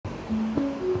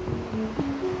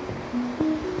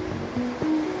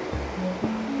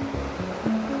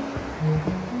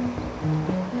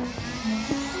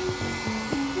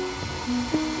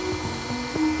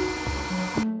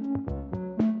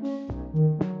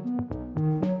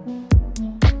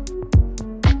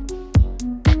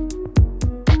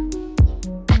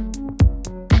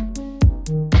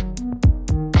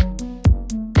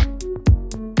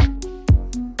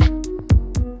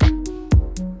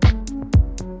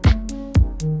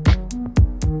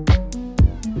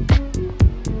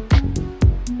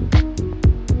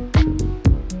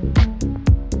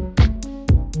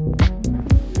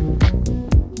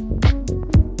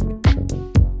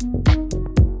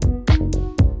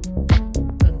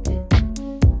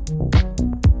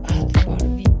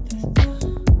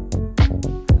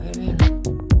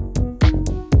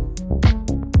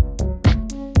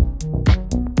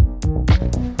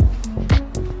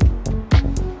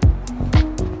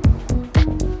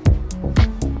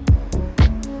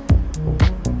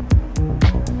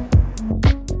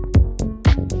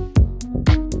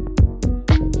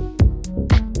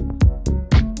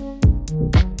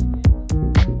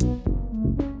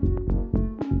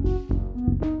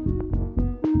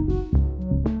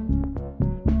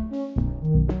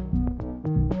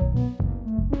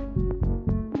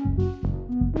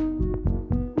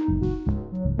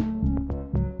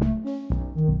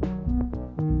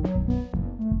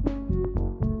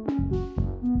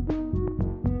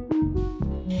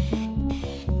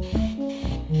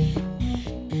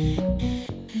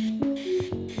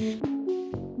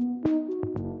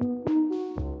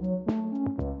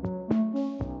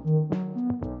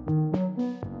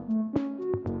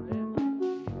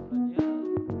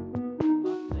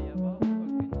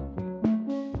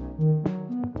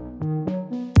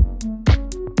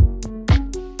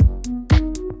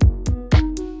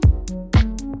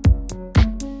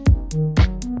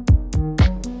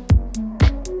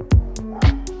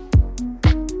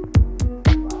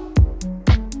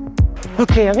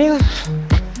Ok amigos,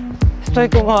 estoy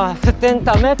como a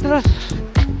 70 metros,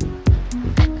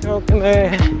 creo que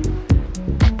me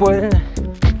pueden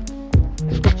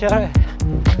escuchar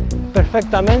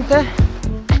perfectamente.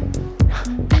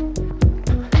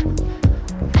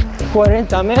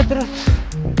 40 metros.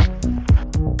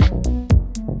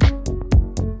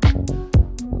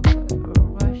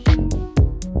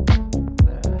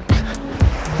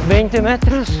 $20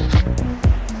 metros.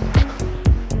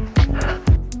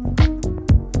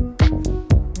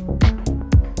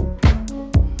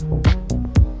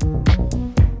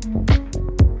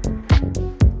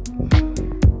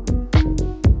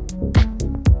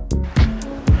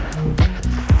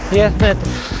 $10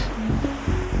 metros.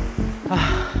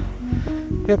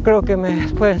 Yo creo que me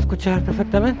pueden escuchar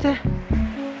perfectamente.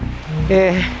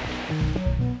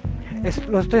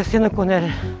 Lo estoy haciendo con el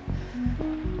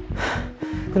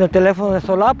teléfono de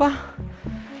solapa.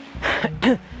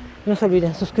 No se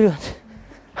olviden, suscríbanse.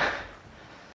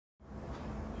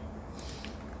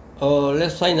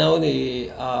 Let's find out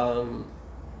the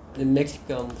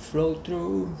Mexican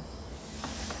Floetrol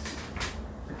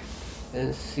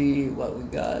and see what we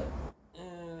got.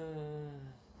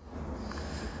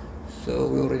 So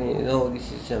we already know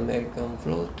this is American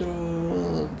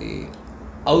Floetrol, the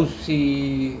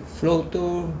Aussie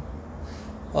Floetrol.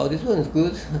 Oh, this one is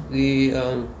good. The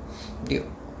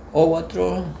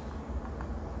ACQUA,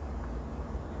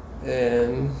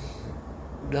 and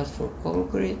that's for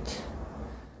concrete.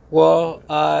 Well,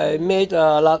 I made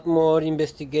a lot more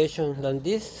investigation than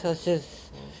this. I was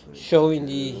just showing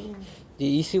the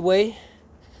easy way,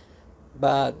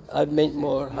 but I made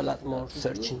a lot more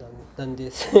searching than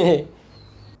this.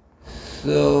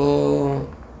 So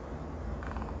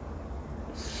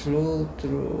Floetrol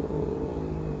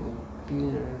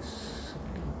cleaners,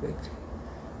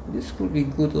 this could be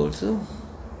good also.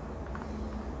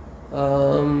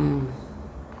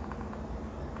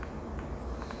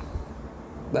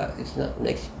 But it's not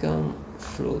Mexican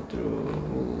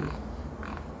Floetrol.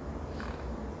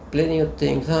 Plenty of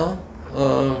things, huh?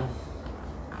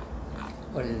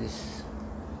 What is this?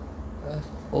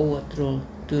 ACQUA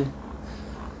too.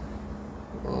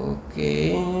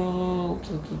 Okay.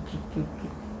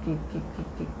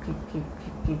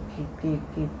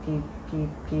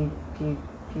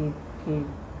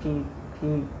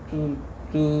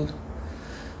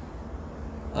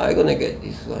 I'm gonna get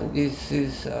this one. This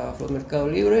is from Mercado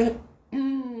Libre.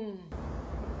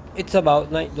 It's about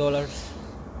 $9.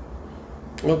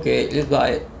 Okay, let's buy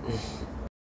it.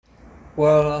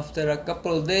 Well, after a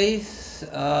couple of days,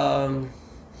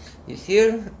 it's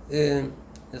here. It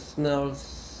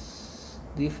smells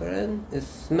different. It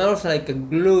smells like a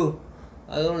glue.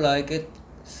 I don't like it.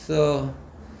 So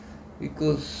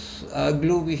because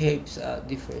glue behaves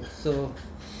different, so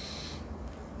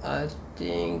I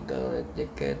think I'm gonna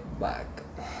take it back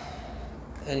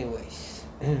anyways.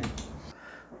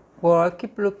 Well, I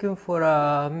keep looking for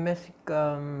a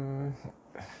Mexican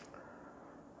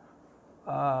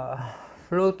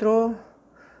Floetrol.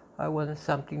 I want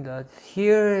something that's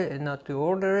here and not to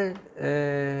order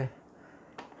it,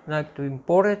 not to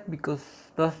import it, because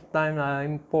last time I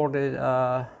imported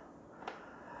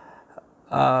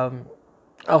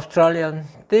Australian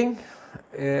thing.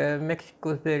 Mexico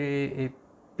is very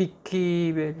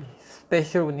picky, very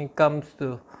special when it comes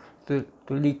to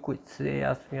liquids. They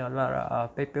ask me a lot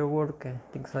of paperwork and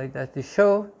things like that to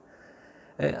show.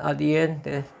 And at the end,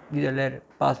 they didn't let it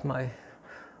pass my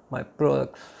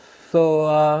products. So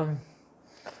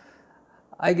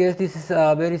I guess this is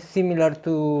very similar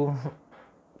to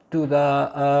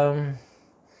the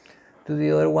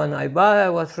other one I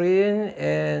was reading,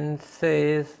 and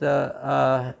says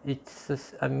that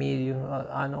it's a medium.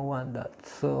 I don't want that.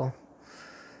 So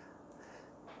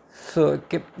I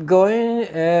kept going,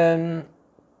 and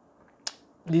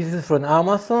this is from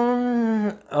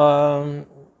Amazon.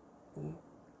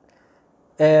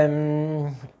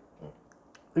 And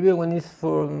even when it's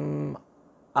from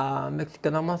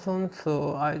Mexican Amazon,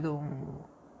 so I don't.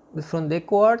 It's from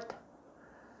ACQUA,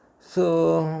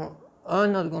 so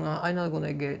I'm not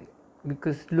gonna get it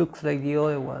because it looks like the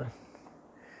other one.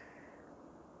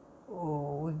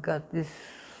 Oh, we got this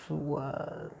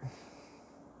one.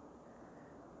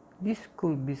 This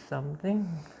could be something.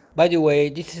 By the way,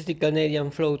 this is the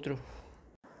Canadian Floetrol.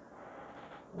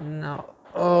 Now,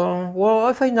 well,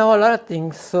 I find out a lot of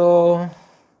things. So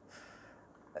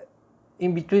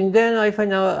in between then, I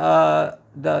find out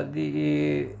that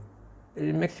the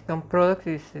Mexican product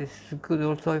is good.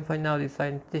 Also, I find out the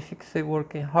scientifics are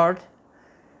working hard.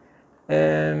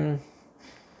 And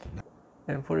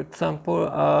for example,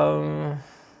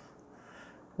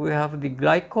 we have the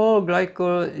glycol.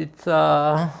 Glycol, it's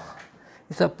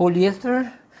a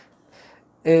polyester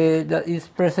that is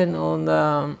present on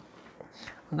the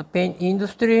paint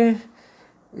industry.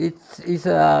 It's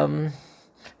a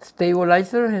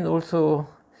stabilizer, and also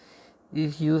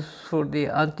is used for the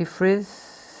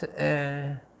antifreeze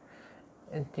and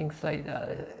things like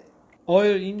that.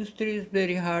 Oil industry is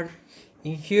very hard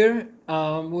in here.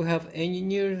 We have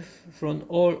engineers from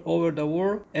all over the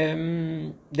world.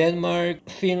 Denmark,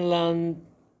 Finland,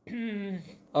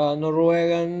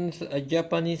 Norwegians,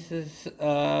 Japanese,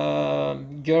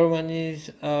 Germans,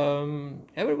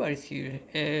 everybody's here.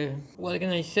 What can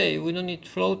I say? We don't need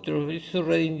floater, it's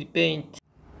already in the paint.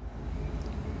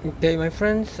 Okay, my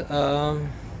friends,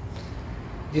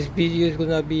 this video is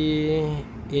gonna be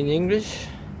in English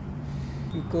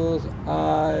because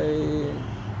I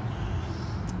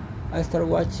started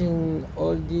watching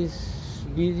all these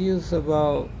videos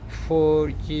about 4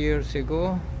 years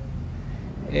ago,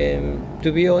 and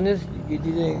to be honest, it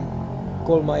didn't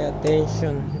call my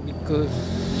attention because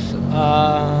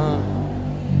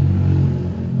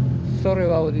sorry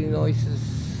about the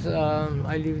noises.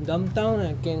 I live downtown and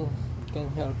I can't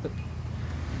help it.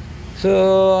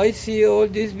 So I see all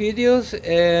these videos,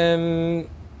 and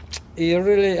it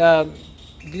really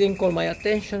didn't call my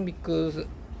attention because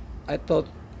I thought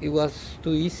it was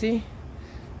too easy,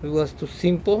 it was too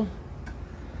simple,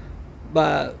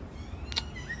 but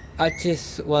I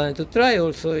just wanted to try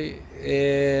also.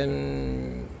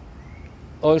 And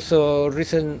also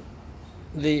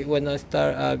recently, when I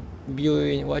start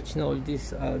watching all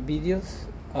these videos,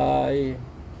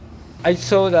 I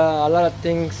saw that a lot of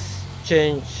things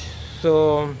change.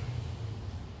 So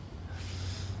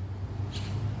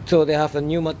they have a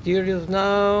new materials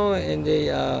now, and they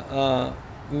are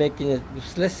making it,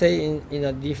 let's say, in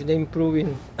a different,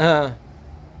 improving. And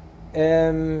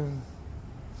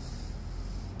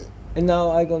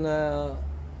now I'm gonna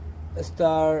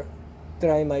start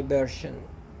trying my version.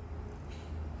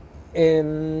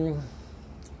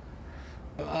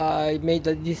 I made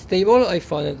this table. I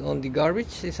found it on the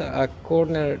garbage. It's a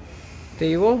corner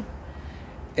table.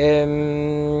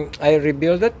 I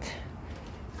rebuilt it,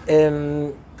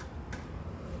 and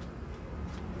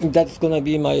that's gonna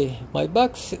be my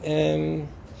box. And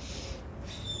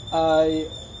I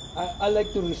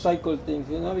like to recycle things,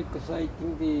 you know, because I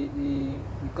think the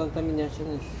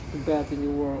contamination is too bad in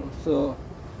the world. So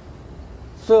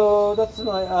that's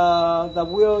my the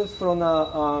wheel is from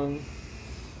a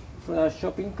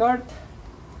shopping cart.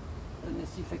 Let me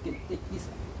see if I can take this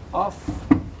off.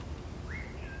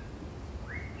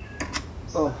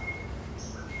 Oh,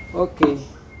 okay.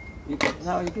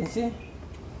 Now you can see.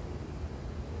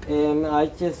 And I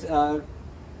just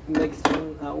make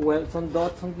some welds and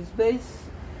dots on this base,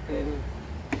 and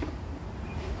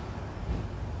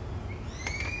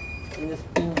it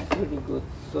spins really good.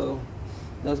 So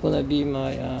that's gonna be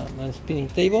my my spinning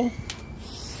table.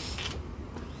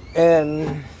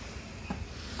 And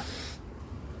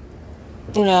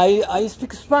I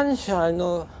speak Spanish. I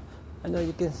know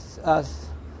you can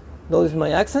notice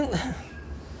my accent.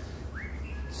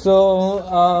 So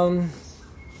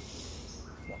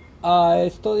I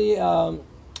study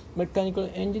mechanical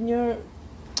engineer,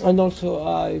 and also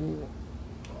I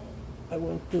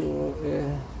went to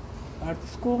art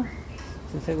school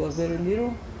since I was very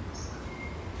little,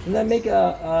 and I make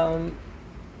a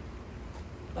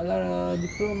lot of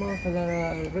diplomas, a lot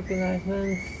of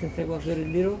recognitions since I was very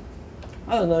little.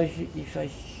 I don't know if I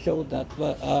showed that,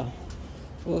 but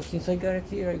well, since I got it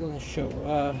here, I'm gonna show.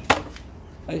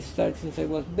 I started since I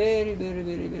was very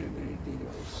little,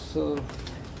 so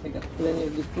I got plenty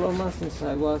of diplomas since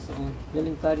I was in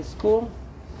military school.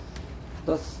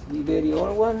 That's the very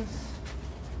old ones.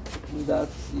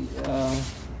 That's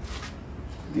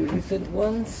the recent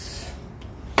ones.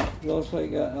 And also I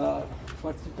got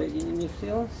participating in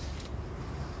museums.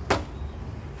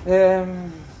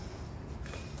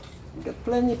 Got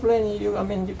plenty. I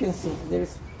mean, you can see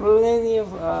there's plenty of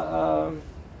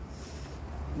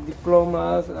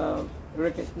diplomas,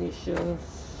 recognitions,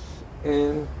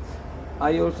 and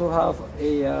I also have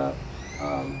a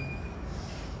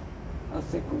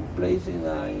second place in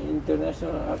an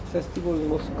international art festival in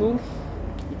Moscow,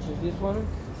 which is this one.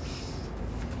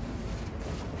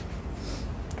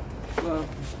 I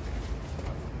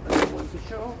don't want to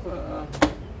show, but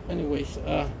anyways,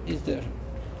 it's there.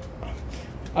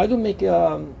 I don't make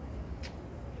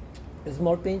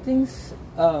small paintings,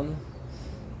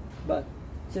 but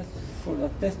just for the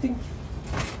testing,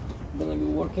 I'm gonna be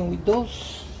working with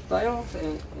those styles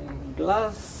and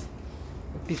glass,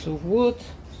 a piece of wood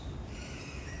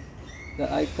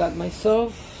that I cut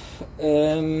myself,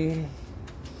 and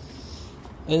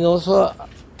also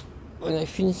when I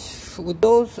finish with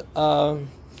those, I'm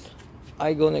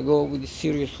gonna go with the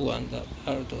serious one that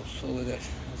are those over there.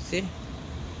 See?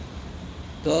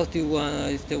 That's the one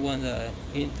is the one that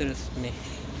interests me.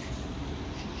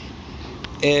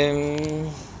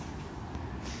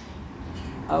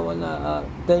 I wanna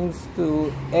thanks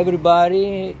to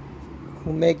everybody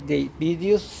who make the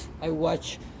videos. I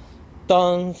watch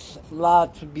lots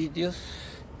of videos.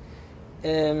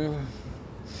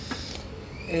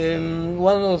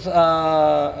 One of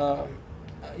those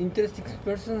interesting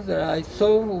persons that I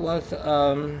saw was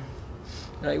that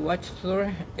I watched.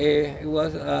 Sorry, it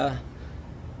was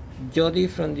Jody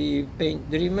from the Paint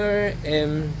Dreamer,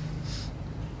 and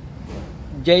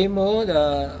J-Mo.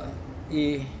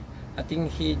 I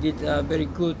think he did very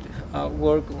good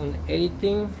work on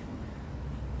editing,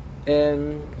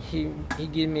 and he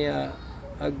gave me a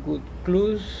good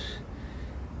clues,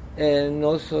 and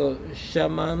also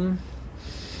Shaman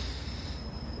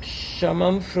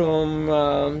from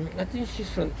I think she's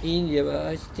from India, but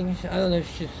I don't know if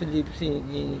she lives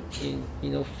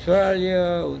in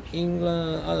Australia or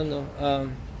England. I don't know.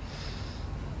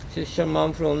 She's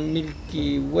Shaman from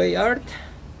Milky Way Art,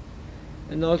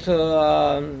 and also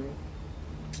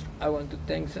I want to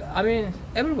thank. I mean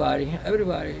everybody. I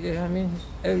mean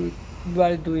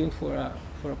everybody doing for a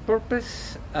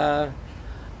purpose. I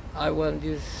want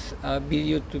this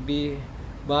video to be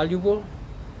valuable.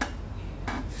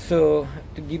 So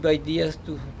to give ideas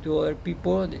to other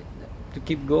people to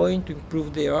keep going, to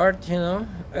improve their art, you know.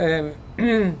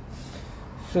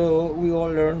 So we all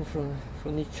learn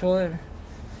from each other.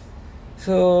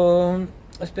 So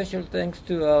a special thanks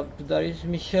to Darius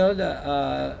Michel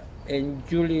and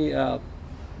Julie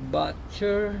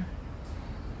Butcher,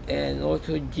 and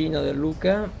also Gina De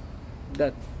Luca.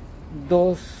 That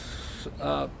those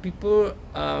people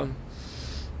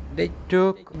they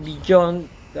took beyond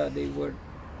that they were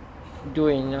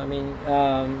doing. I mean,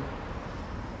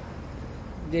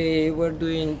 they were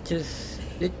doing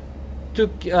they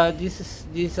took this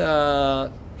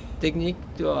technique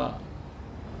to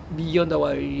beyond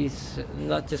what it is,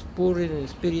 not just pouring and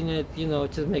spitting it, you know,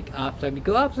 just make abstract,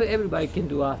 because abstract everybody can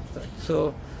do abstract.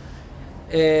 So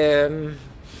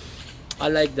I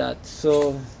like that.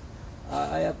 So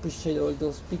I appreciate all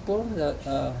those people that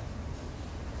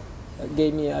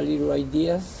gave me a little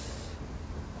ideas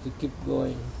to keep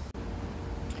going.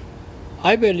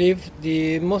 I believe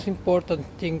the most important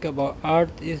thing about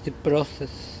art is the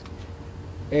process.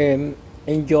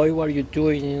 Enjoy what you're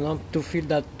doing, you know, to feel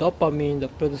that dopamine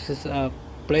that produces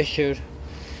pleasure,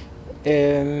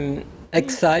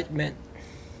 excitement,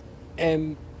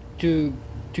 and to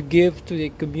give to the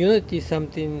community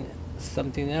something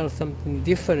else, something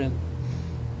different.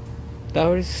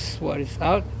 that is what is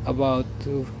out about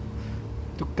to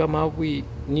come up with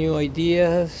new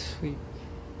ideas, with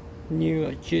new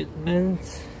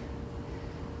achievements,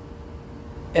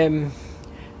 and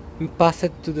pass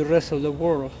it to the rest of the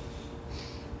world.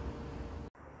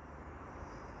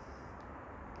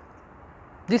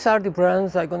 These are the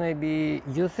brands I'm gonna be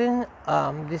using.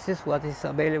 This is what is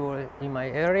available in my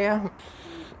area.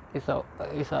 It's a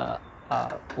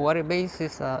water base.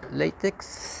 It's a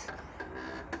latex.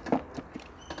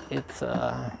 It's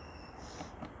the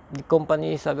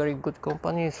company is a very good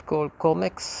company. It's called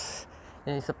COMEX,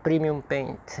 and it's a premium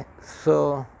paint.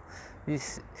 So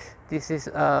this is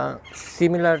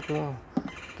similar to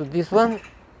this one,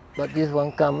 but this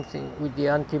one comes in with the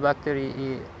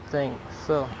antibacterial thing.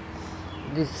 So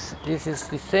this is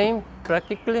the same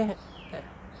practically,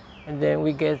 and then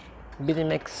we get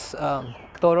vinimex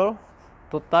total,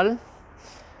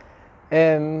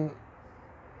 and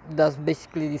that's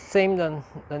basically the same than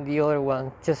the other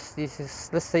one. Just this is,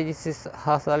 let's say this is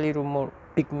has a little more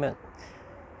pigment,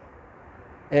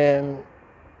 and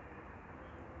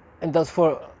that's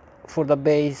for the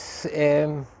base.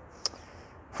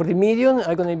 For the medium,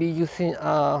 I'm gonna be using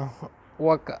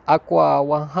ACQUA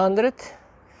 100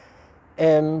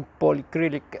 and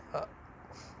polycrylic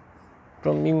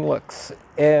from Minwax.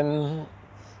 And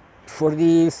for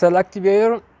the cell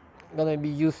activator, I'm gonna be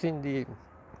using the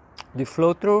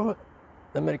Floetrol,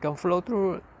 the American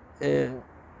Floetrol, and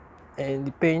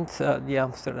the paints the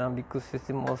Amsterdam, because it's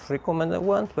the most recommended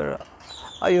one. But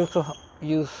I also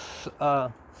use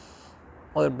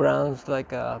other brands like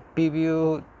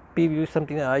PVU. PVU is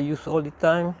something that I use all the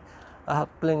time. I have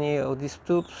plenty of these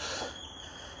tubes.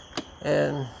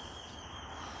 And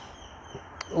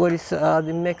what is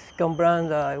the Mexican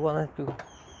brand that I wanted to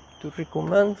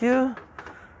recommend you?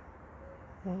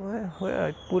 Where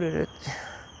I put it?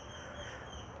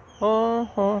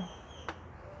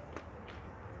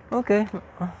 Okay,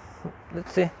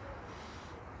 let's see.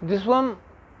 This one.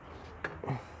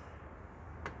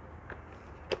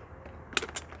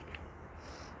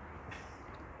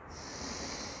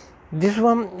 This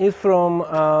one is from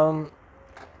a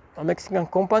Mexican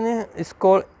company. It's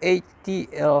called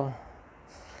ATL.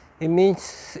 It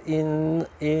means in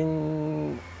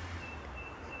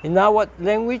our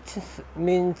language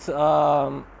means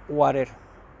water.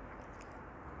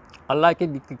 I like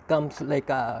it because it comes like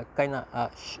a kind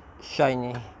of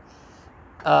shiny.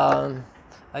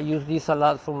 I use this a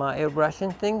lot for my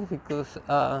airbrushing thing because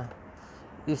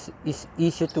it's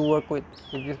easier to work with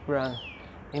this brand.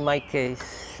 In my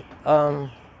case,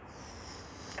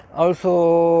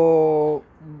 also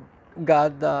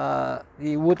got the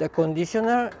wood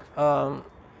conditioner,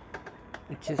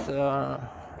 which is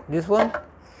this one,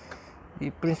 the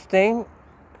Pristine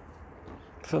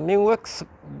from Minwax,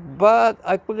 but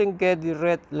I couldn't get the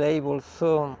red label,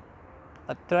 so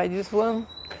I tried this one,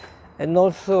 and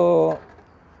also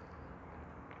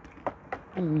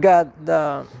got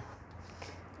the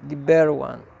bear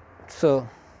one. So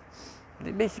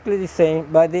they're basically the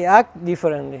same, but they act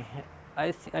differently.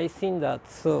 I seen that,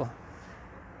 so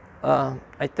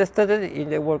I tested it,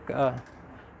 and they work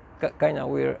kind of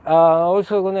weird.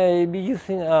 Also gonna be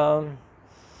using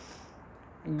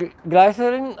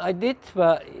glycerin. I did,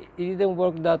 but it didn't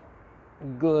work that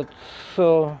good.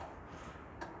 So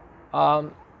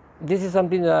this is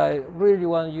something that I really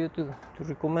want you to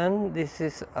recommend. This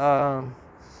is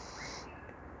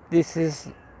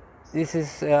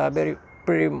very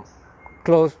pretty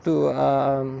close to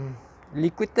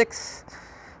Liquitex,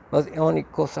 but it only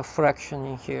costs a fraction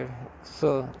in here.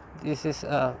 So this is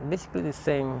basically the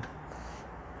same.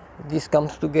 This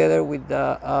comes together with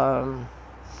the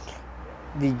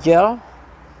gel.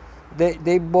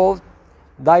 They both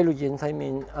diluents. I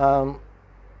mean,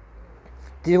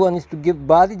 this one is to give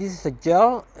body. This is a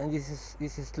gel, and this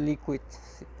is liquid.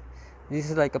 This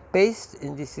is like a paste,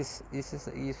 and this is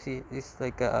you see, this is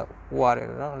like a water,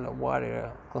 like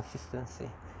water consistency.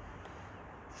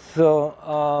 So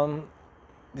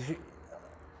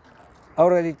I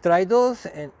already tried those,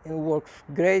 and it works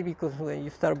great, because when you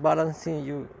start balancing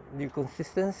your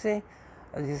consistency,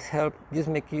 this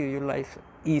make your life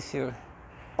easier,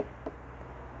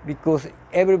 because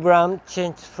every brand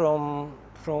changes from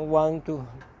one to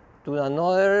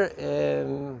another.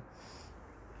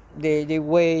 They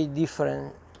way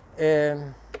different.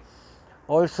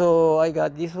 Also, I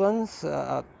got these ones.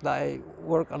 I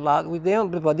work a lot with them,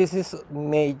 but this is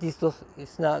made.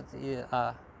 It's not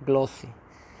glossy.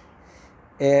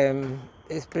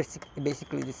 It's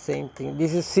basically the same thing.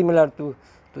 This is similar to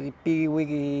the Piggy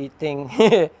Wiggy thing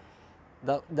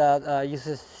that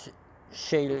uses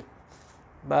shale,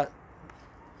 but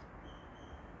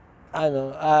I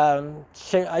know.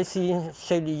 I see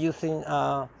Shelly using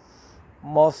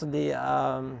mostly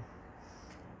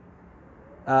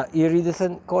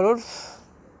iridescent colors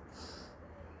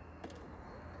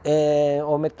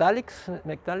or metallics.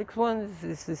 Metallics ones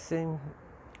is the same,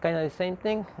 kind of the same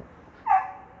thing,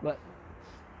 but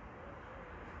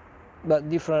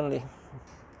differently.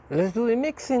 Let's do the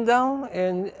mixing down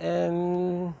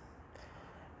and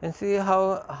see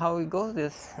how it goes.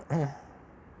 This.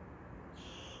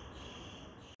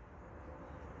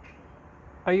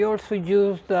 I also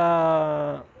used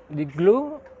the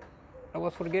glue. I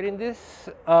was forgetting this.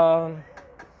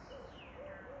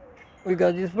 We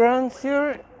got these brands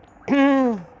here,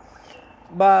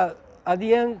 but at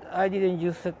the end I didn't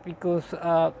use it because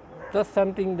that's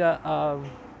something that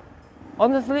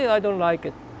honestly I don't like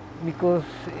it because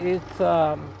it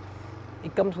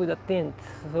comes with a tint,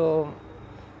 so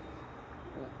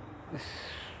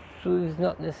it's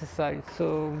not necessary.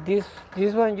 So this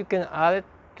one you can add it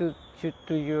to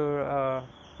your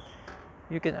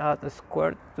you can add a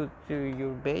squirt to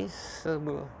your base. That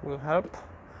will help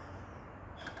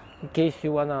in case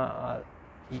you want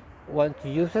to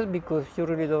use it, because you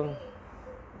really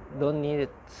don't need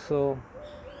it. So,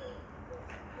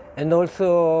 and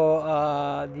also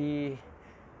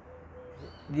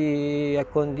the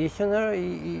conditioner,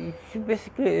 you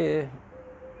basically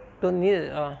don't need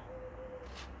it.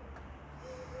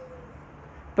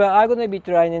 But I'm gonna be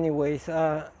trying anyways.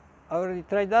 I already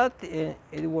tried that and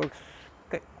it works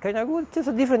kind of good, just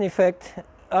a different effect.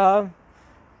 But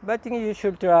I think you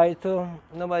should try it too.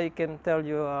 Nobody can tell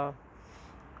you a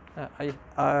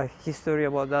history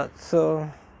about that. So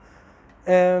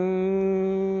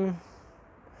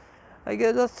I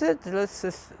guess that's it.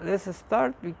 Let's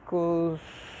start, because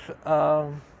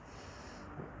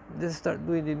let's start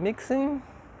doing the mixing.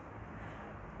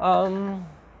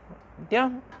 Yeah,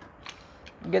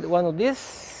 get one of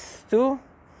these too.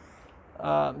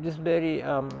 Just very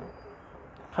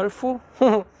helpful.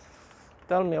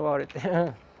 Tell me about it.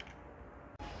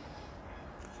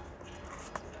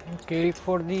 Okay,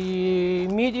 for the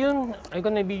medium, I'm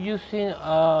gonna be using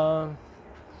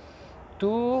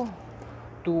 2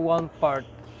 to 1 part.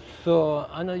 So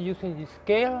I'm not using the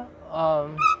scale.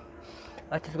 I'm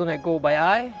just gonna go by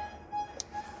eye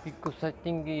because I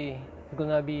think it's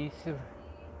gonna be easier.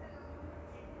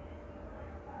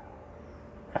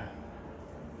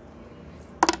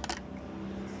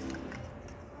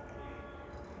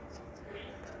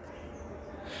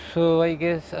 So I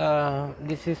guess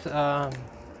this is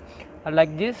I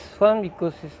like this one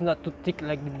because it's not too thick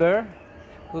like the bear.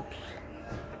 Oops.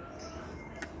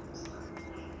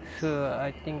 So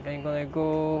I think I'm gonna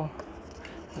go,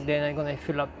 then I'm gonna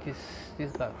fill up this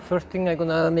bag. First thing, I'm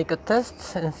gonna make a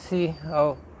test and see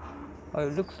how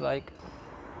it looks like.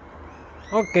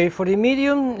 Okay, for the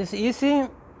medium, it's easy.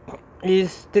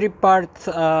 It's 3 parts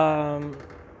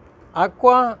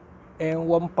aqua and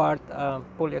 1 part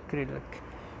polyacrylic.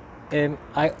 And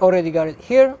I already got it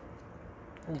here.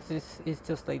 It's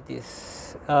just like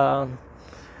this. Now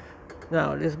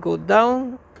let's go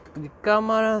down the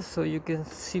camera so you can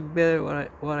see better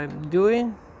what I'm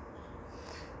doing.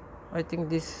 I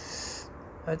think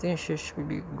she should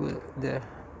be good there.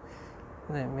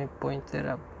 Let me point it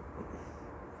up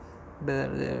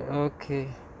better there. Okay,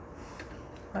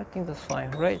 I think that's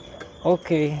fine, right?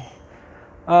 Okay,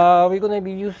 we're gonna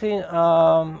be using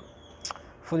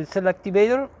for the cell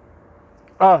activator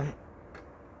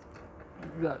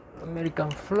American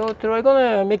Floetrol. I'm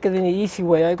gonna make it in the easy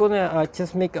way. I'm gonna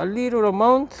just make a little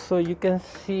amount so you can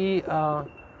see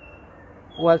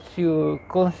what's your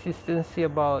consistency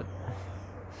about.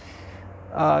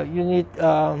 You need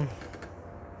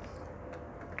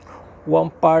 1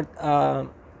 part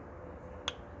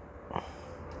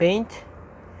paint.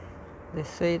 They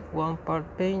say 1 part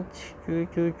paint.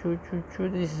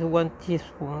 This is 1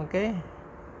 teaspoon. Okay.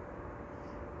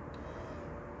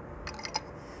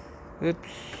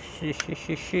 Oops.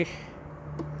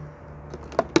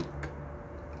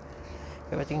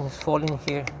 Everything is falling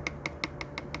here.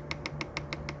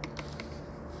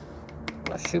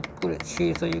 I should put it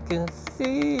here so you can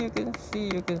see.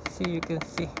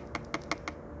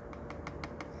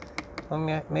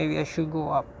 Maybe I should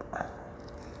go up.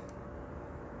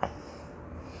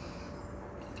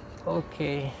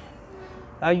 Okay,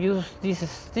 I use these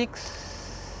sticks.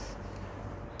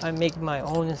 I make my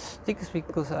own sticks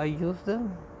because I use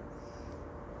them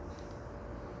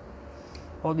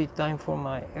all the time for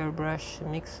my airbrush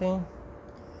mixing.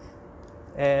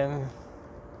 And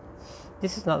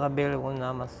this is not available on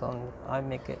Amazon. I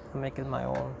make it my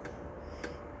own.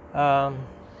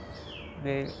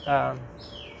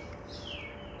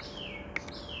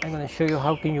 I'm going to show you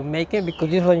how can you make it, because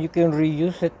this one you can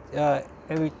reuse it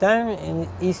every time, and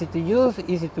easy to use,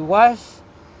 easy to wash.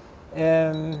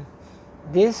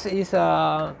 This is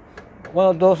one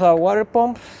of those water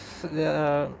pumps.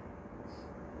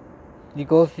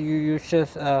 Because you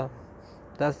just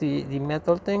that's the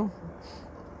metal thing,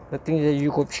 the thing that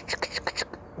you go.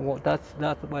 Well, that's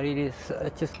what it is. I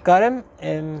just cut them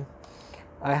and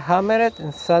I hammer it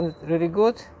and sand it really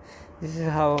good. This is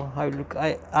how it look.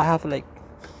 I have like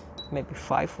maybe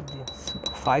 5 of these,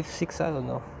 5, 6, I don't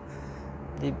know.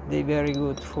 They very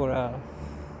good for a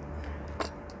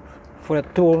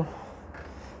tool.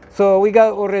 So we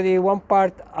got already one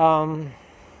part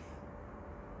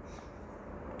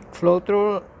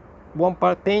Floetrol, one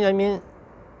part paint. I mean,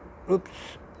 oops.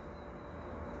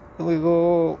 We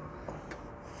go.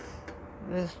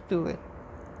 Let's do it.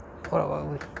 What about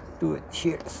we do it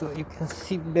here so you can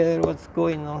see better what's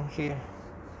going on here?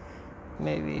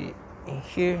 Maybe in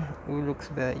here it looks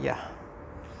better. Yeah.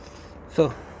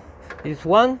 So this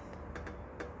one.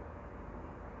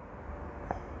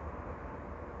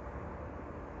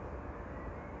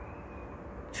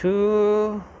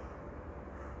 2.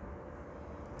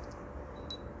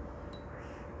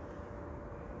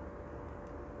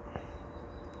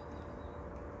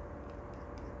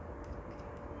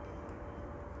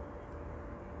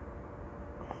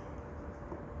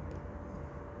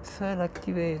 3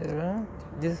 activator, huh?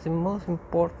 This is the most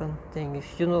important thing.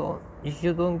 If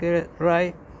you don't get it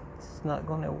right, it's not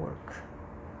gonna work.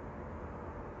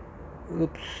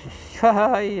 Oops.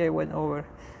 I went over.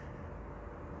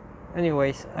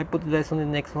 Anyways, I put less on the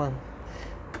next one.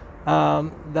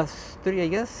 That's 3, I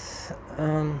guess.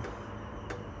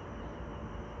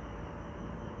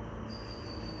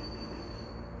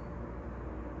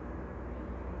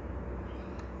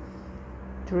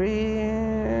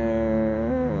 3.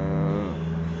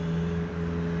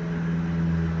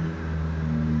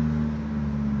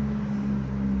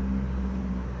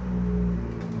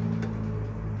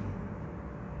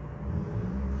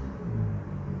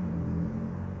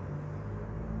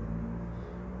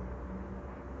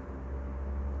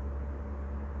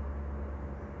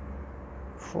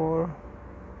 4.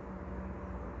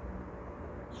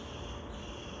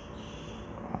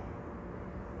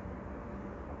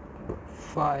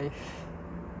 5.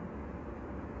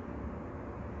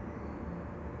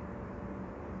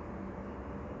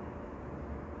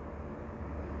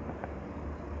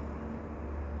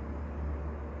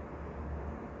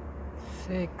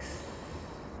 6.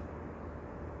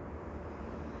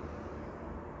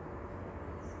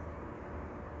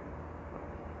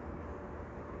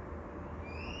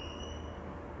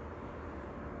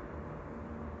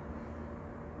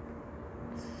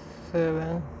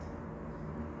 7.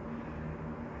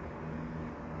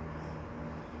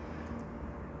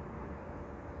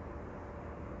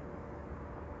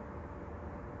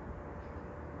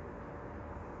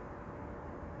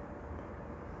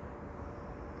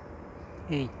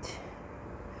 8.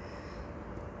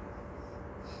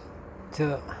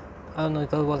 So I don't know if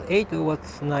that was 8 or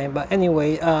what's 9, but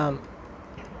anyway,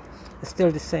 it's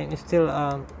still the same. It's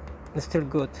still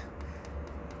good.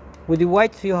 With the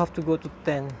whites you have to go to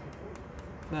 10,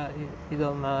 but it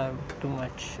don't matter too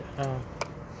much.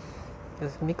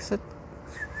 Just mix it.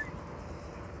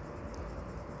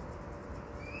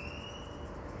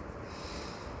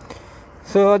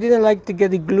 So I didn't like to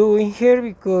get the glue in here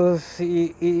because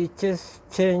it just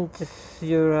changes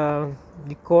your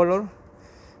the color,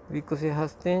 because it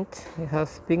has tint, it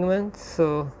has pigment.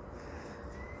 So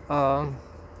I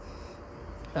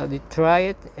did try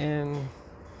it and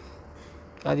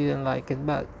I didn't like it,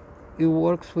 but it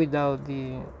works without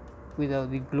the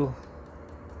glue,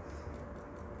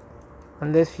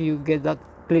 unless you get that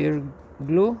clear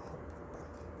glue,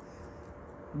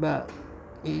 but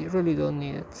you really don't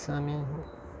need it. I mean,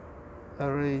 I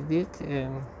already did.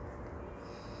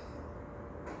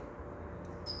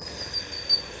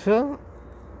 So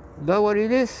that's what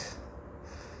it is.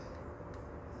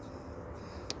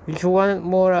 If you want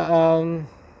more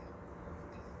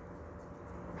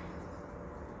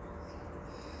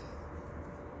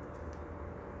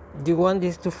you want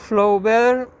this to flow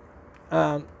better,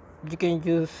 you can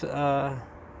use the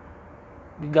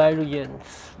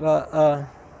diluents, but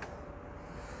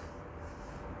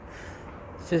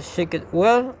just shake it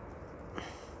well.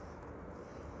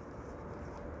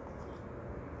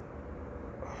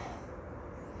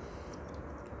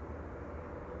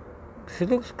 It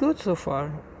looks good so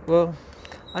far. Well,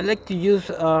 I like to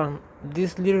use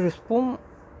this little spoon.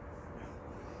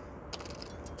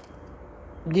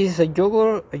 This is a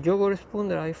yogurt spoon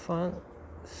that I found.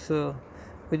 So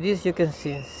with this you can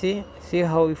see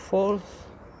how it falls.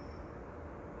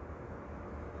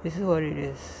 This is what it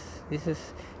is.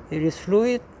 It is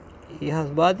fluid, it has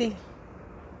body.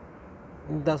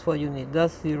 That's what you need.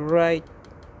 That's the right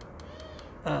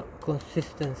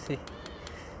consistency.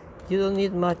 You don't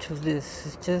need much of this.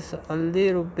 It's just a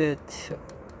little bit.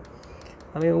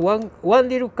 I mean, one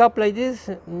little cup like this,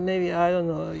 maybe, I don't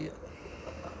know.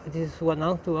 This is 1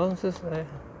 ounce, 2 ounces. This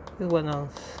is 1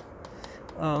 ounce.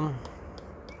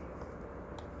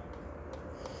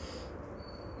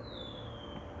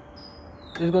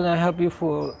 It's gonna help you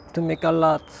to make a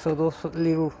lot. So those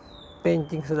little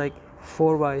paintings like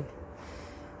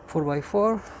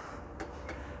 4x4,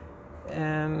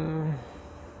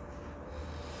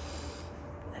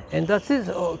 and that's it.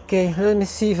 Okay, let me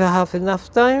see if I have enough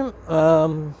time.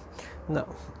 No,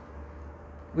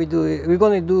 we're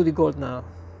gonna do the gold now.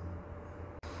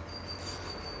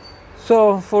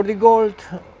 So for the gold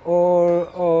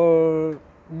or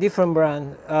different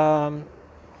brand,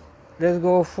 let's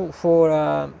go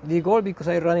for the gold, because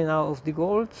I'm running out of the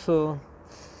gold. So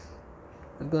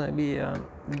it's gonna be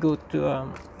good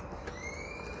to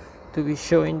be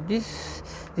showing this.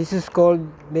 This is called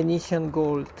Venetian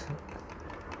gold.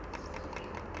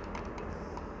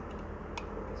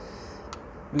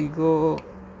 We go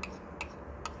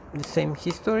the same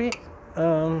history.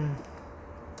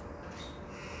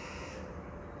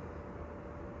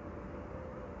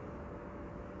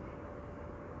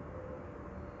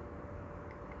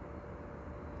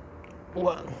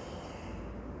 One.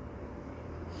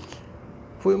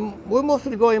 We're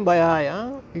mostly going by eye,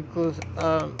 huh? Because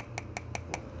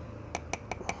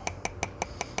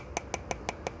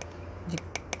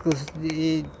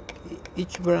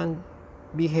each brand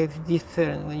behaves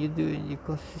different when you do the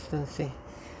consistency.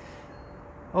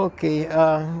 Okay,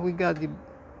 we got the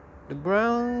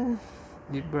brown,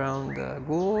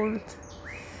 gold,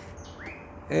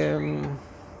 and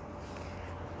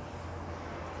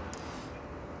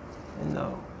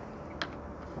now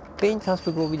paint has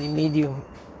to go with the medium.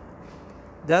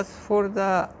 That's for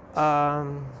the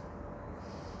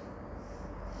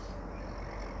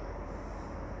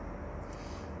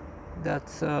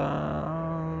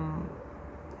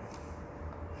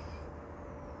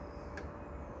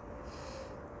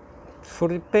for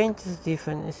the paint is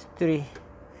different. It's 3.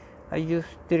 I use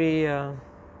 3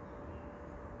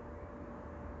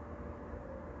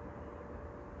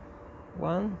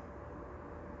 1,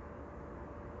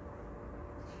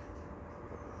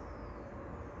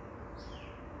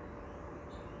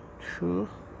 2,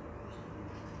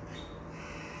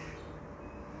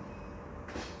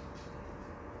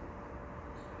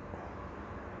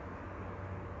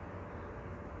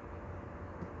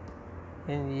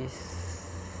 and this.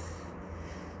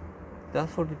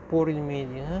 That's for the pouring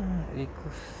medium, huh?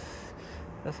 Because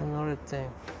that's another thing.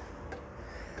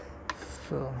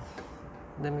 So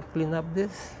let me clean up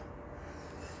this,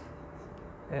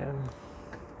 and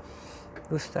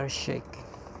we'll start shaking.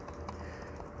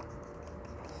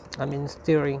 I mean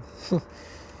stirring.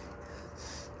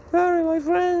 Sorry, my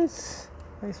friends.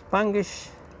 My Spanish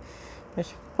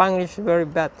is very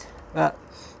bad. But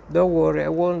don't worry, I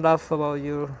won't laugh about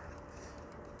your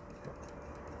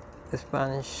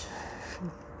Spanish.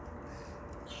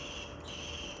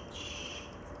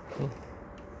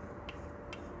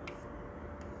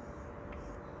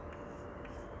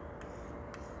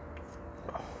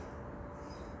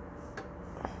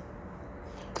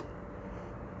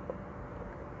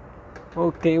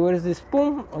 Okay, where is the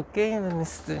spoon? Okay, let me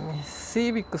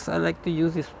see, because I like to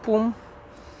use the spoon.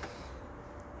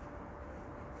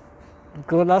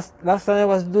 Because last time I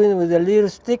was doing it with a little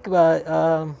stick, but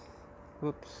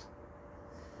whoops.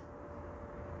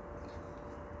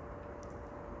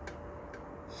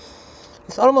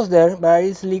 It's almost there, but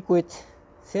it's liquid.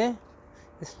 See?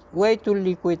 It's way too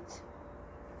liquid.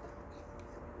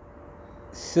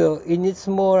 So it needs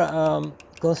more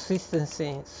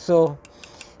consistency. So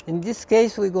in this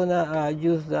case, we're gonna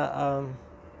use the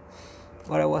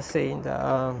what I was saying,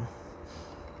 the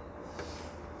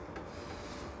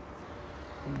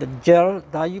gel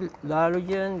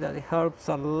dilution that helps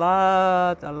a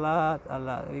lot.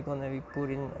 We're gonna be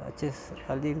putting just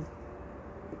a little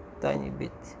tiny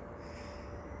bit.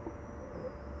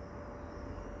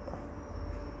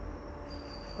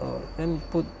 Let me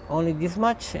put only this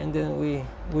much, and then we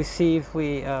see if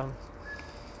we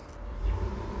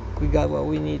got what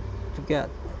we need to get.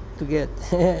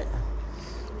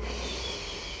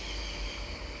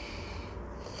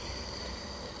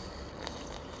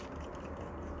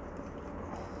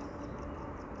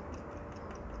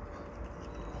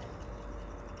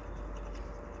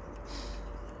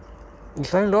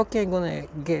 If I'm lucky, I'm gonna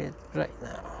get it right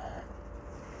now.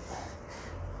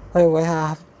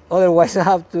 Otherwise, Otherwise, I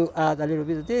have to add a little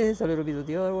bit of this, a little bit of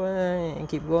the other one, and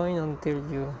keep going until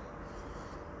you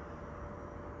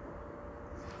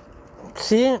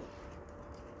see.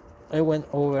 I went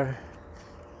over.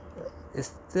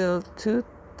 It's still too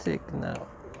thick now.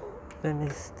 Let me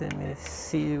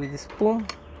see with the spoon.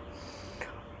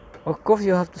 Of course,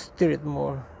 you have to stir it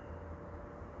more.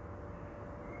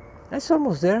 It's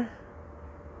almost there.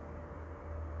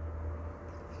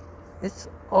 It's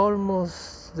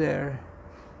almost there.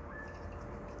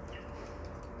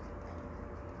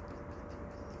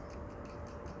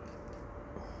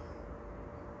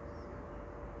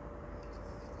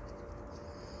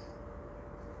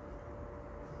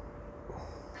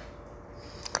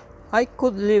 I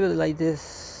could leave it like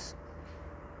this.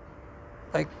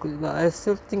 I could, but I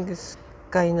still think it's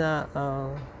kinda.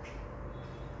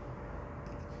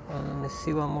 Let me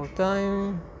see one more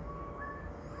time.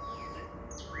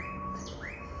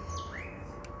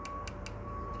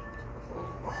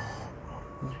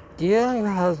 Yeah, it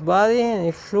has body and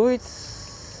it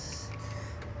fluids.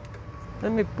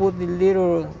 Let me put the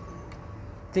little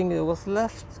thing that was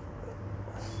left,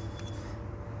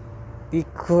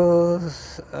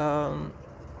 because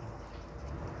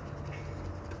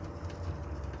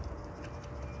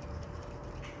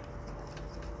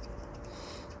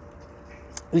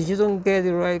if you don't get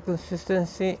the right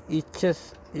consistency,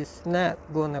 it's not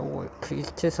gonna work.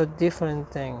 It's just a different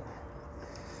thing.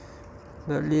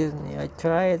 Believe me, I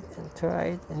tried and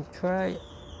tried and tried.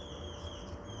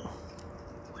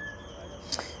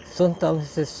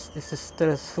 Sometimes it's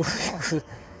stressful because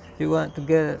you want to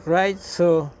get it right.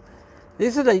 So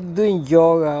this is like doing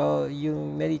yoga or you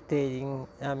meditating.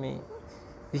 I mean,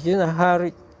 if you're in a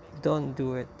hurry, don't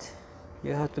do it.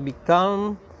 You have to be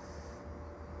calm.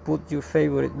 Put your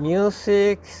favorite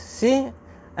music. See,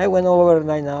 I went over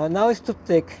right now. Now it's too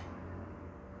thick.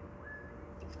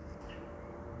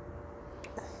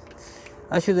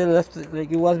 I should have left it like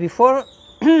it was before.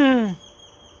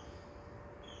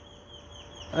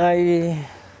 I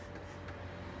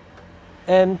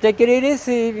am taking it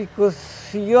easy, because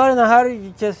if you are in a hurry,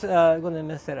 you're just gonna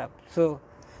mess it up. So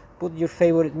put your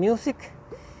favorite music.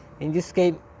 In this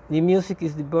case, the music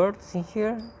is the birds in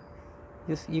here.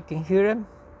 Just you can hear them.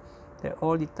 They're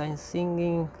all the time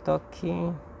singing,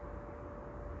 talking.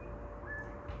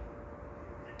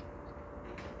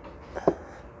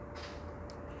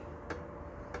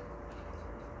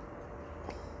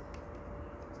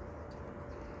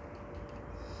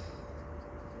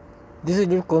 These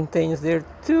little containers, they're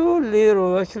too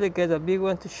little. Actually, get a big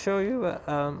one to show you, but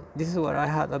this is what I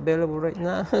had available right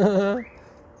now.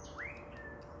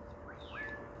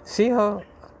 See how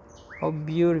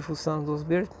beautiful sound those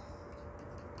birds.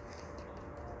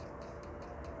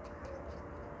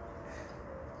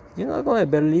 You're not gonna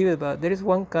believe it, but there is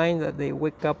one kind that they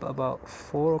wake up about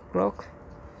 4 o'clock,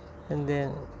 and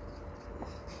then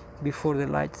before the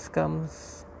lights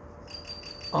comes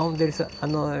on, there is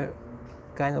another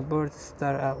kind of birds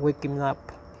that are waking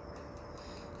up.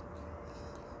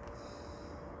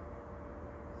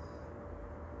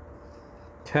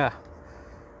 Yeah.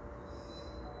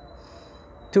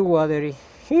 Too watery.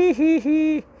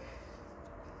 See,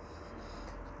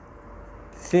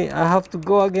 I have to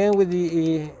go again with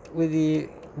the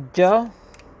gel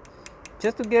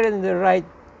just to get it in the right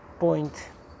point.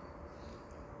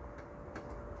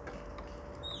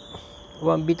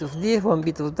 One bit of this, one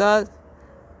bit of that.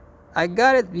 I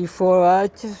got it before. I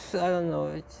don't know.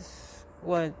 It just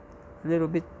went a little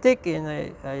bit thick,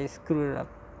 and I screwed it up.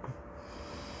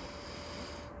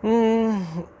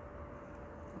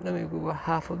 Let me go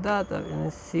half of that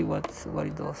and see what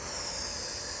it does.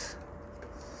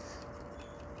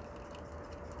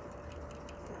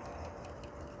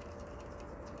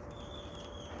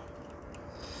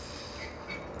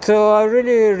 So I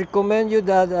really recommend you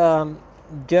that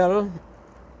gel,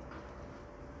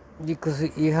 because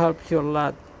it helps you a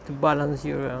lot to balance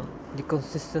your the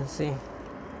consistency.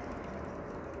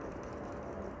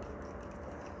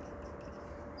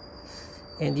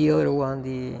 And the other one,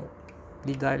 the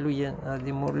diluent,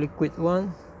 the more liquid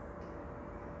one,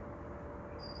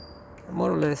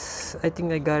 more or less. I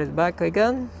think I got it back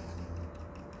again.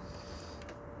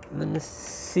 Let me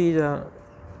see.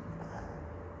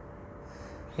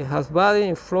 It has body,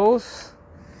 it flows,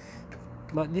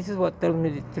 but this is what tells me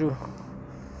the truth.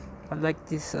 I like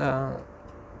this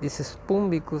spoon,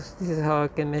 because this is how I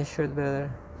can measure it better.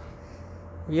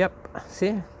 Yep,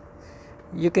 see,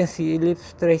 you can see it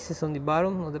leaves traces on the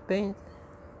bottom of the paint.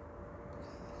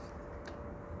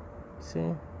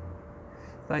 See,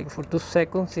 like for 2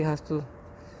 seconds it has to.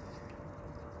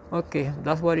 Okay,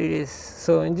 that's what it is.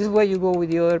 So in this way you go with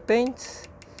the other paints,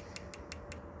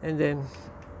 and then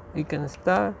you can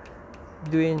start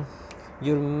doing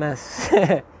your mess.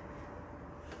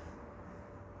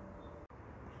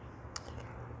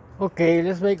 Okay,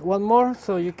 let's make one more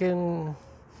so you can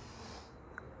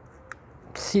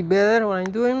see better what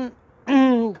I'm doing.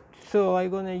 So I'm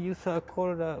gonna use a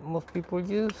color that most people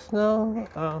use now.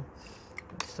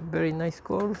 It's a very nice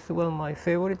color, it's one of my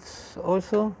favorites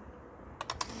also.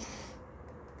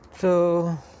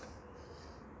 So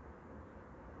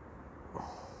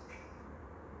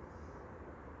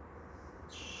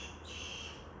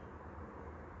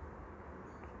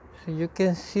you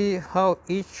can see how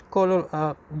each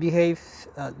color behaves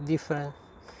different.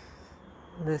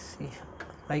 Let's see,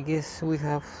 I guess we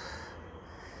have,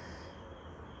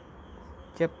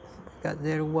 yep, got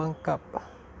there 1 cup,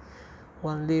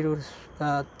 1 little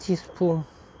teaspoon.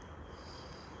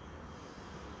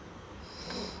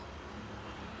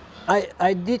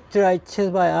 I did try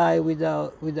just by eye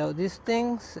without these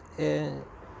things, and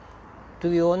to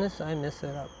be honest, I messed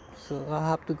it up. So I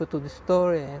have to go to the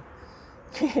store and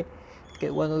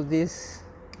get one of these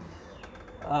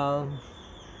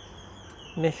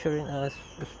measuring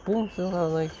spoons. I don't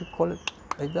know if you call it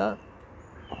like that.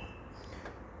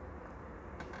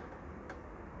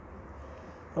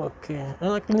 Okay, I'm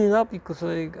gonna clean it up because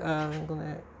I'm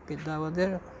gonna get that one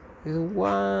there. Is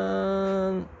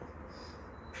 1.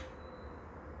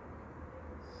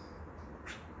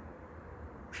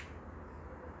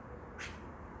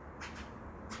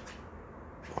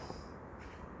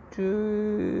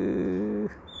 2.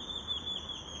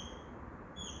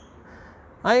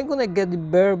 I'm gonna get the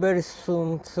bear very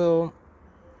soon, so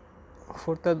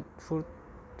to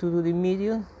do the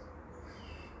medium,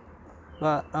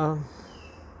 but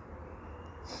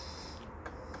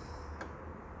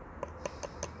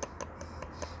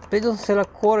they don't sell a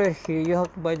quarter here. You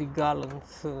have to buy the gallons,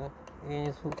 so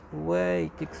it's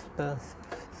way too expensive.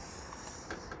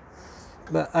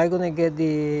 But I'm gonna get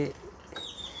the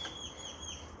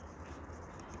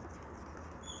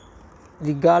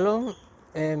gallon,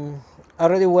 and I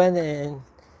already went and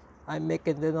I make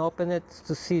it, then open it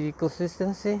to see the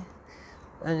consistency,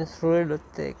 and it's really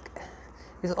thick.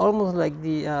 It's almost like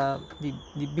the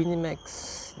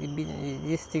vinimex,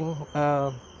 this thing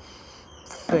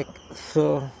thick,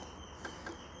 so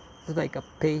it's like a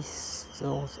paste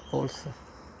also.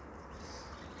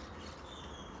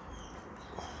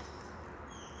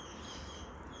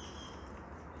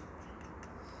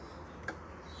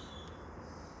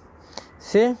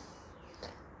 See,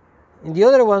 in the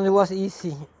other one it was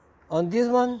easy. On this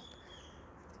one,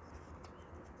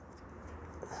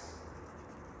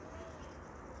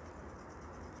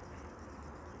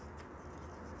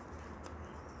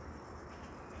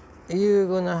 you're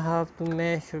gonna have to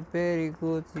measure very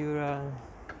good your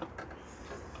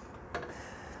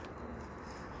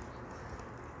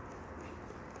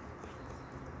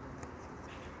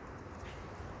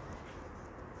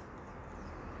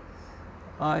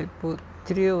I put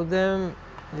 3 of them.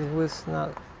 It was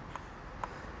not.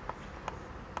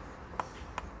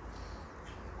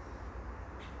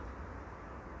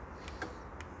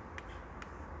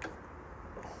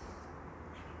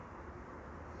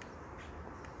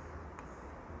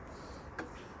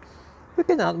 We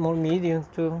can add more medium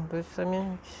too, but I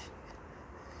mean,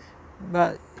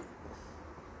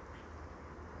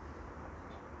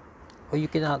 or you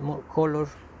can add more color.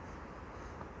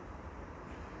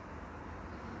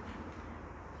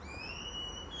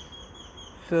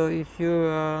 So if you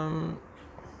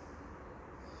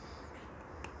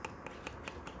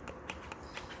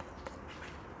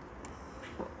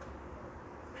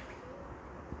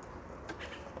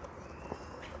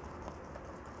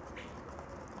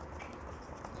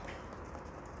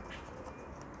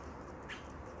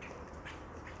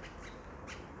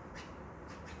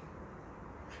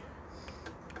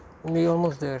we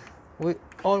almost there. We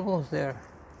almost there.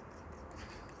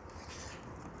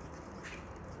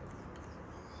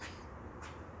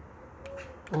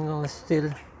 No,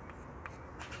 still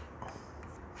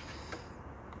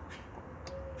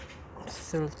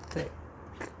thick.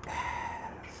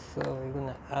 So we're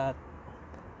gonna add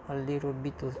a little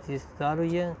bit of this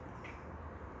diluent.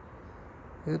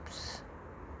 Oops.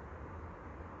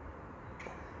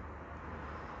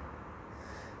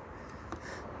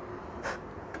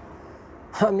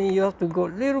 I mean, you have to go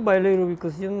little by little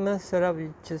because you mess it up.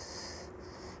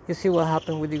 You see what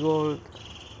happened with the gold.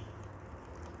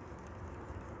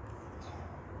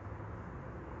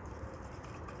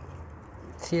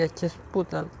 See, I just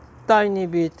put a tiny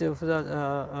bit of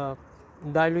that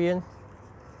diluent,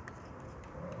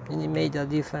 and it made a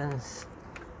difference.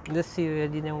 Let's see if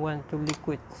I didn't want to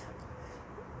liquid.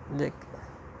 Like,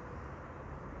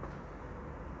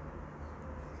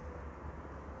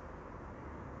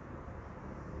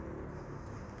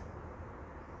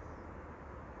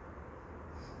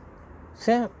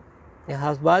 See, it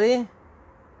has body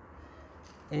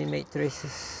and it makes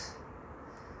traces.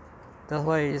 That's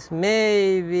why it's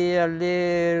maybe a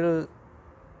little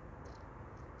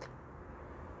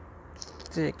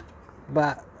thick,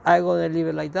 but I'm gonna leave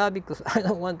it like that because I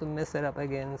don't want to mess it up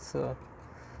again. So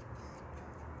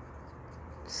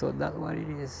that's what it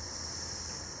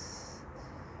is.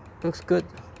 Looks good.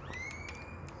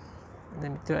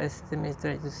 Let me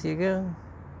try to see again.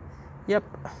 Yep,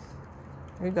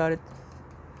 we got it.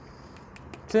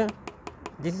 So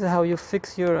this is how you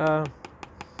fix your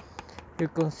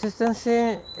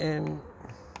consistency and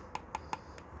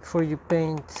for your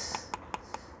paints.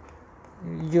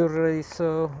 You already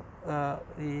saw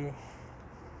the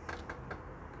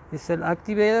cell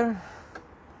activator.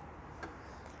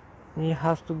 It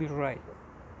has to be right,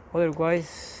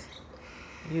 otherwise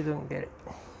you don't get it.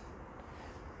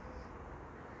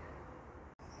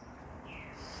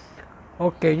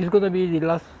 Okay, this is gonna be the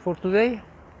last for today.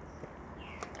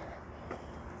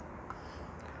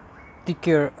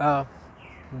 Thicker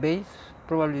base,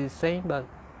 probably the same, but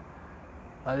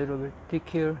a little bit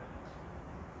thicker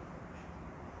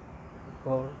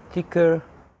or thicker.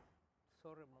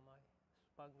 Sorry, my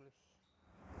Spanglish.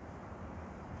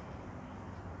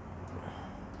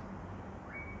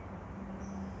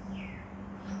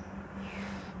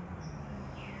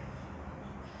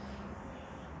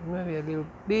 Maybe a little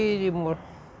bit more.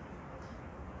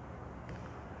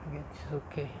 I guess it's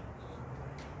okay.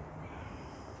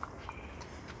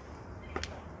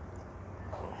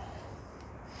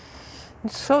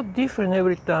 It's so different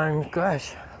every time,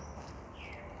 gosh.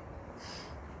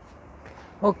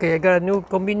 Okay, I got a new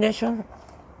combination.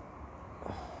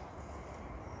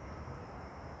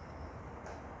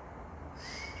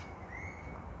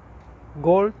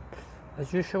 Gold,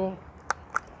 as usual.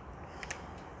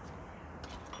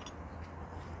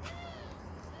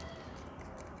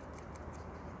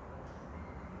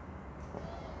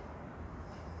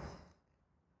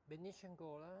 Venetian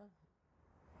gold, huh?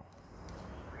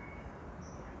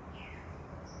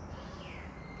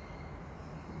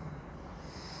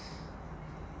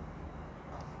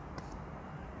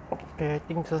 Okay, I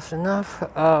think that's enough.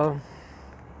 Now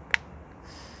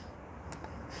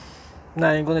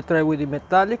I'm gonna try with the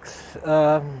metallics.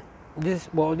 This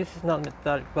is not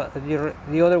metallic, but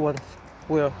the other ones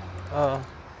will.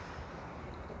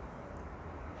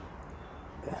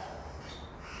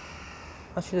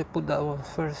 I should have put that one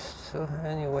first. So,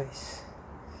 anyways,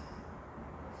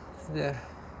 there.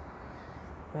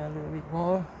 A little bit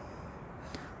more.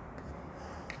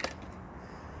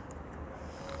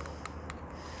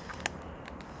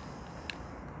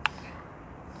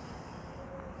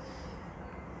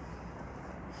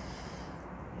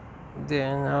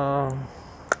 Then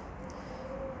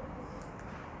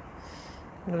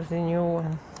there's the new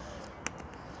one.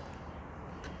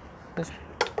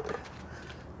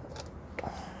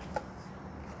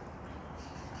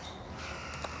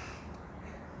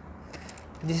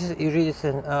 This is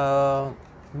iridescent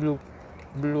blue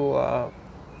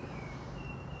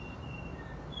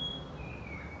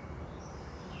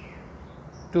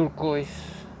turquoise.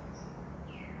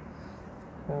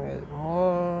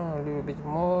 More, a little bit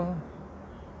more.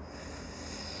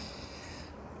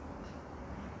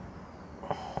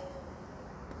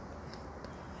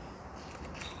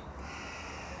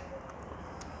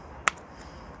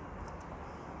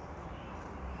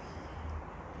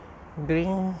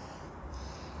 Green,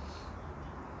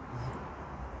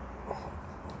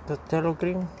 the yellow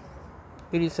green,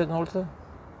 iridescent also.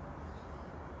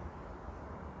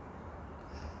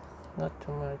 Not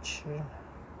too much,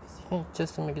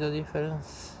 just to make the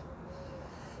difference.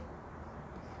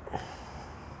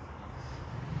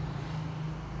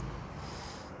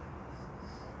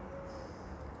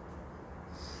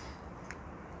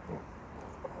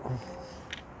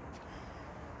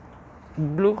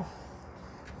 Blue,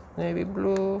 navy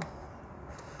blue.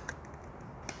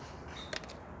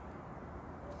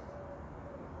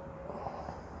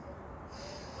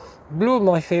 Blue,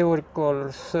 my favorite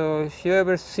color. So if you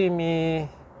ever see me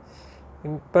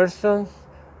in person,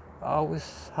 I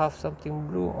always have something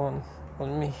blue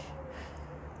on me.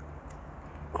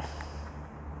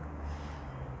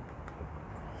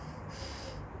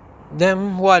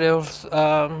 Then what else?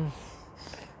 Yeah,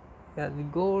 the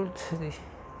gold.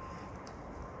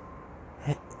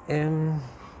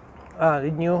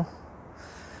 The new.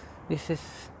 This is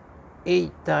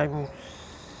 8 times.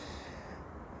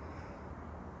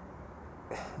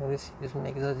 This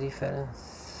makes a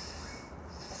difference.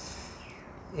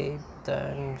 8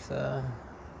 times.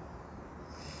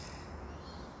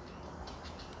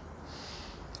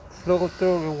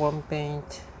 Floetrol with 1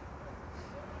 paint.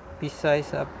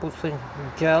 besides put some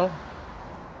gel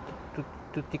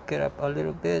to thicken it up a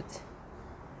little bit,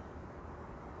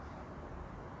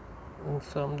 and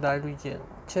some dilution,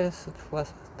 just was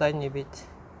a tiny bit.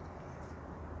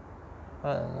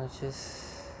 I don't know,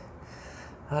 just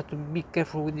I have to be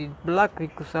careful with the black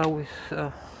because I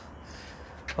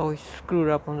always screw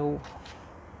it up on the.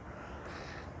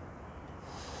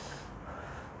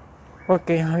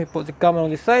 Okay, let me put the camera on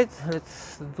the side.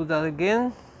 Let's do that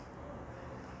again.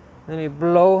 Let me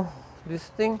blow this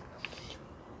thing.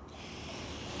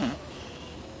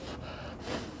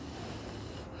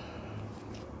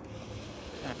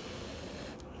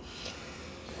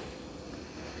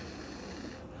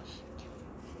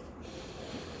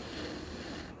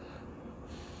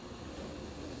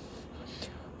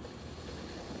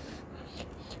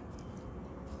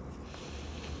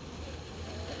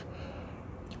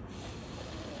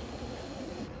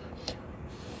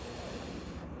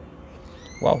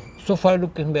 Wow, so far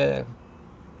looking better.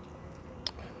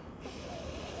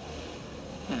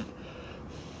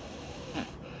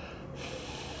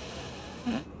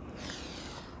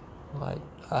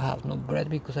 I have no breath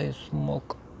because I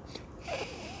smoke.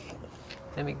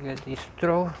 Let me get this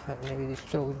straw, maybe this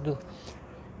straw will do.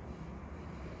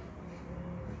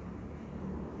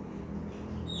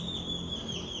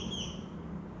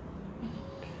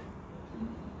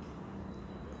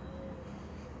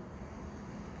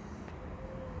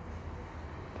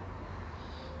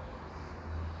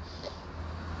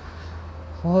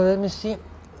 Well, let me see.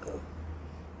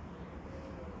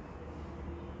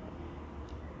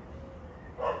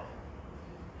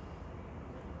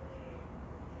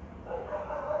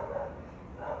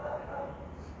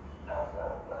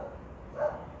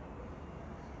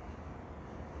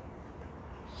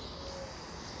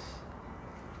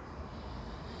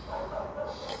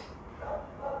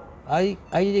 I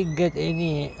didn't get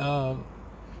any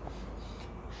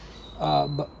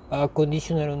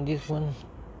conditioner on this one.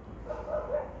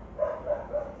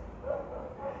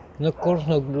 And of course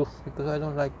no glue because I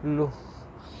don't like glue.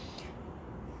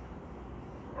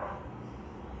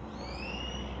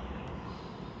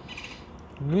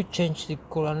 Glue change the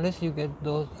color unless you get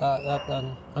those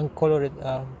uncolored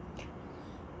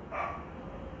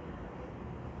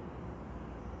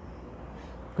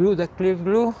glue, the clear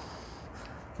glue,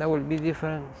 that will be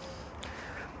different.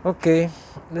 Okay,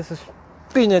 let's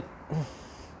spin it.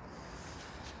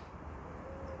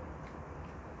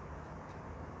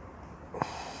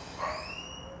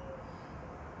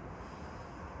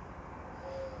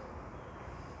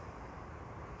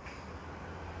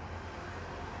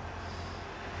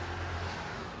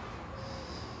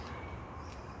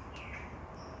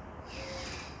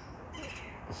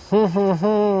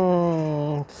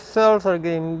 Cells are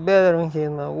getting better in here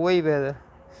now, way better.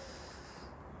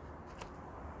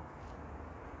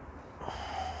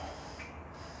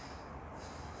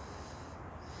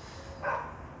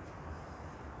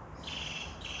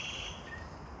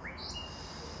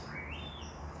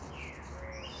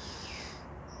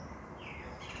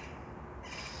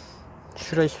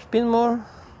 Should I spin more?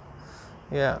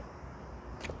 Yeah.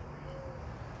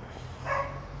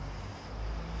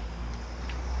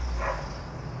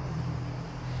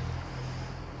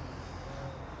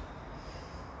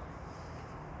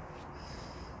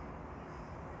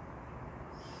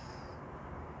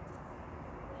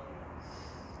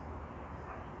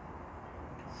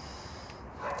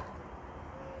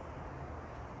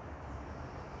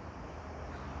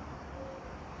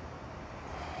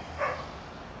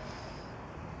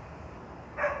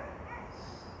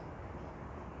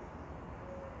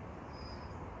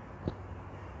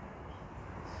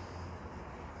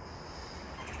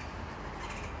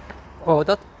 Oh,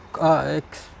 that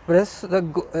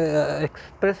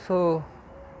espresso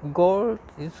gold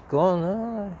is gone.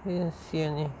 I didn't see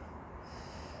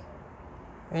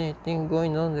anything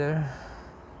going on there.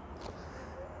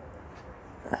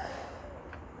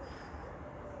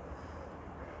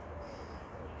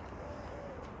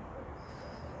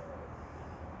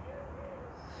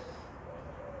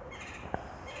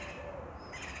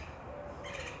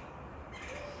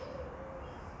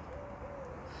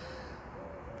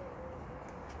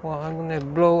 Well, I'm gonna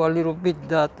blow a little bit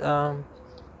that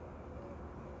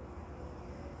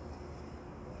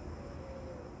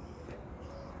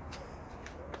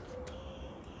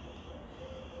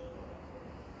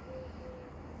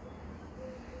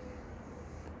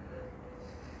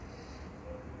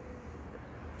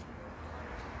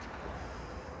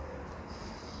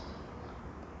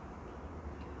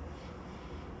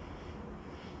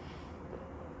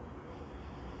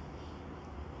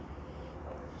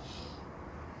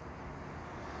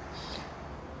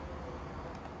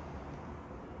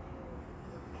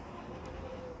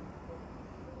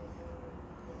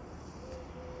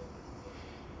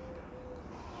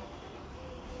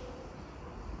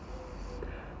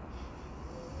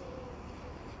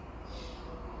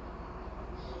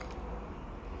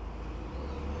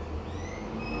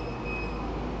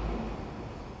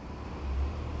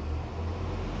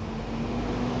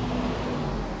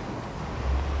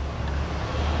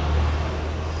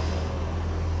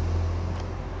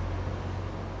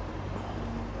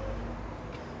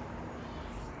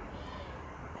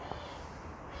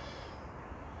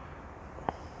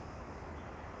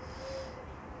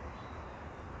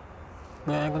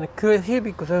I'm gonna cure it here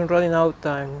because I'm running out of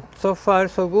time. So far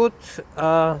so good.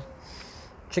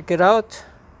 Check it out.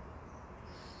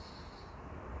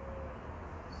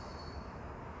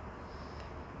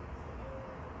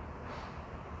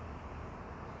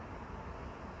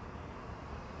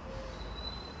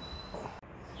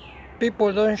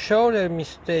 People don't show their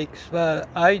mistakes, but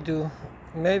I do.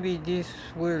 Maybe this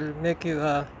will make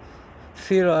you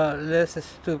feel less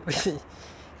stupid.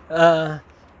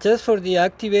 Just for the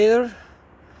activator,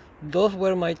 those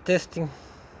were my testing.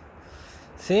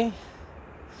 See?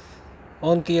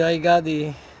 Until I got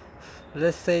the,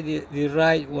 let's say, the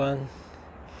right one.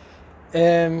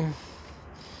 And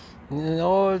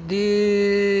all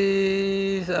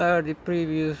these are the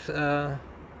previous that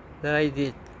I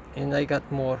did, and I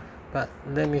got more. But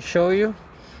let me show you.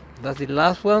 That's the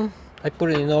last one. I put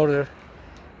it in order.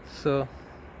 So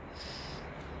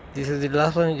this is the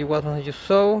last one, the one you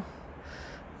saw.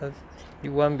 That's the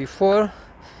one before.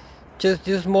 Just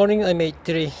this morning I made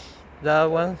 3.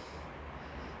 That one.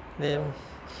 Then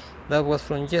that was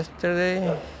from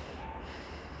yesterday.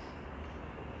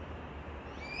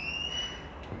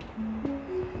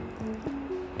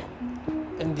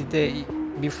 And the day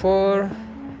before.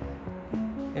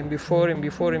 And before.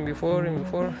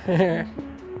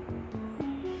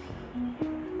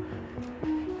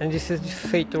 And this is the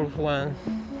fatal one.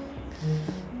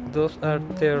 Those are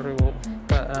terrible.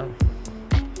 But,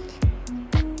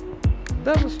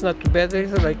 that was not too bad.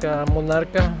 It's like a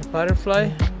monarcha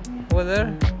butterfly over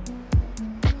there.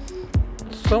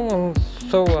 Someone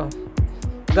saw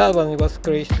that one. It was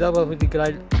crazy. That was with the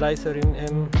glycerin,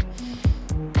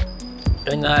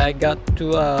 and I got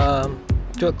to a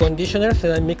conditioners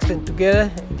and I mixed them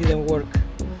together. It didn't work.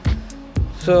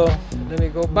 So let me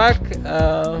go back.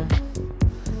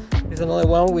 There's another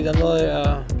one with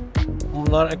another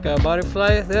monarcha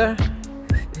butterfly there.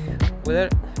 Over there.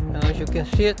 I don't know if you can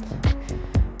see it.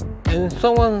 And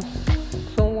someone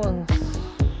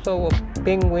saw a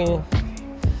penguin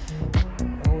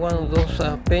in one of those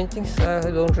paintings. I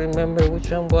don't remember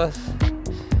which one was.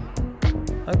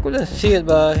 I couldn't see it,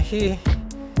 but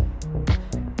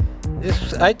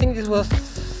I think this was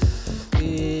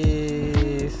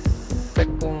the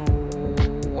second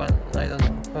one. I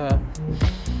don't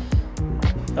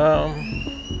know.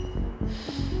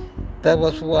 That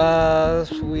was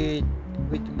with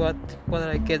what did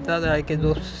I get? That I get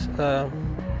those a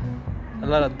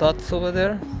lot of dots over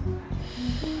there.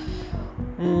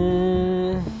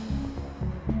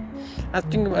 I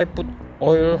think I put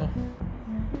oil,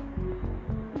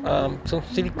 some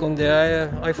silicone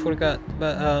there. I forgot,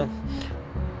 but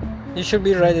you should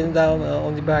be writing down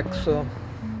on the back. So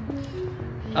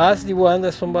as the one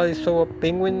that somebody saw a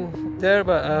penguin there,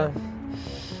 but I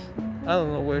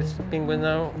don't know where's the penguin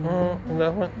now.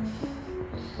 That one.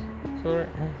 Sorry.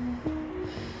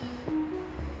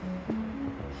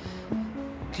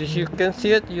 If you can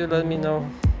see it, you let me know.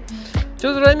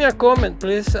 Just write me a comment,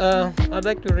 please. I'd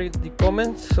like to read the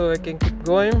comments so I can keep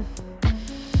going,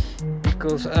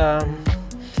 because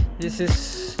this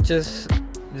is just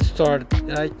the start.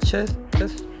 Just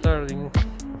starting.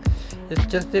 It's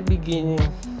just the beginning.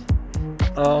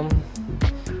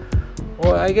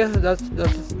 Well, I guess that's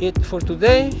it for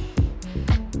today.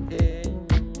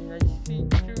 And I see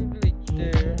you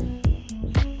later.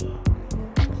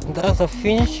 That's a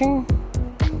finishing.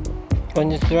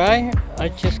 When it's dry, I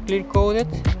just clear coat it,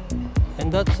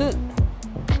 and that's it.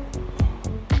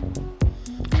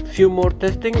 Few more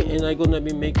testing, and I'm gonna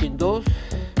be making those.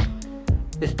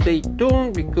 Stay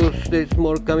tuned because there's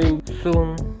more coming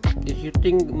soon. If you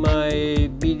think my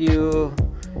video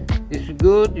is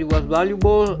good, it was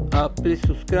valuable, please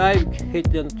subscribe, hit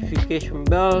the notification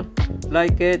bell,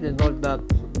 like it, and all that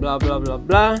blah blah blah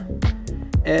blah.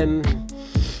 And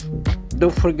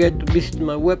don't forget to visit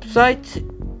my website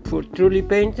for truly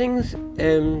paintings,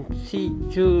 and see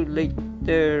you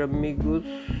later, amigos.